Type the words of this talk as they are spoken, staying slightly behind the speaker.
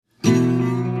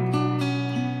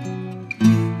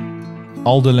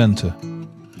Al de lente.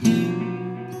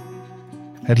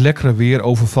 Het lekkere weer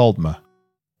overvalt me.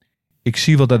 Ik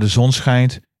zie wel dat de zon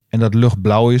schijnt en dat de lucht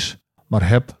blauw is, maar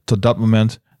heb tot dat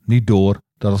moment niet door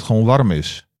dat het gewoon warm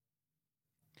is.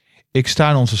 Ik sta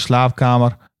in onze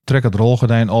slaapkamer, trek het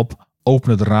rolgordijn op, open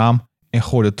het raam en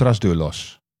gooi de trasdeur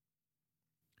los.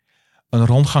 Een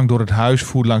rondgang door het huis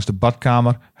voert langs de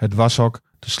badkamer, het washok,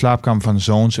 de slaapkamer van de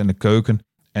zoons en de keuken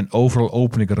en overal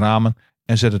open ik ramen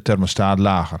en zet de thermostaat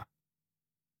lager.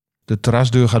 De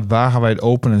terrasdeur gaat wagenwijd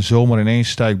open en zomaar ineens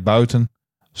sta ik buiten,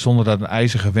 zonder dat een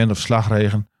ijzige wind of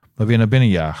slagregen me weer naar binnen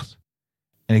jaagt.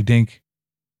 En ik denk,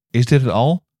 is dit het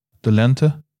al? De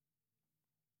lente?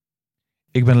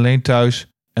 Ik ben alleen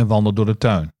thuis en wandel door de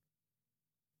tuin.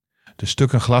 De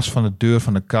stukken glas van de deur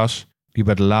van de kas, die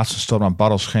bij de laatste storm aan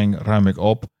barrels ging, ruim ik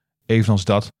op, evenals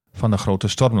dat van de grote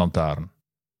stormlantaarn.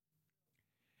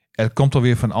 Er komt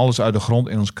alweer van alles uit de grond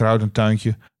in ons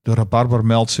kruidentuintje, de rabarber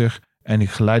meldt zich en ik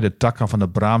geleid de takken van de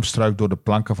braamstruik door de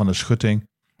planken van de schutting,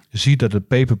 zie dat de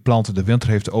peperplant de winter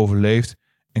heeft overleefd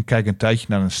en kijk een tijdje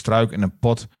naar een struik in een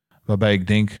pot waarbij ik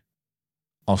denk,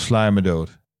 al sla je me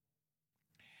dood.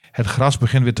 Het gras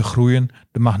begint weer te groeien,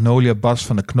 de magnolia barst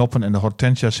van de knoppen en de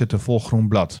hortensia's zitten vol groen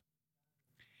blad.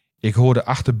 Ik hoor de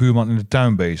achterbuurman in de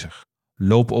tuin bezig,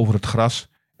 loop over het gras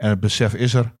en het besef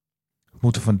is er, we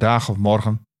moeten vandaag of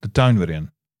morgen de tuin weer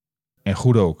in. En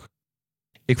goed ook.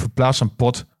 Ik verplaats een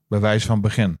pot bij wijze van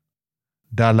begin.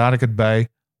 Daar laat ik het bij,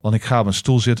 want ik ga op een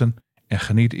stoel zitten en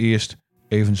geniet eerst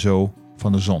even zo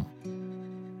van de zon.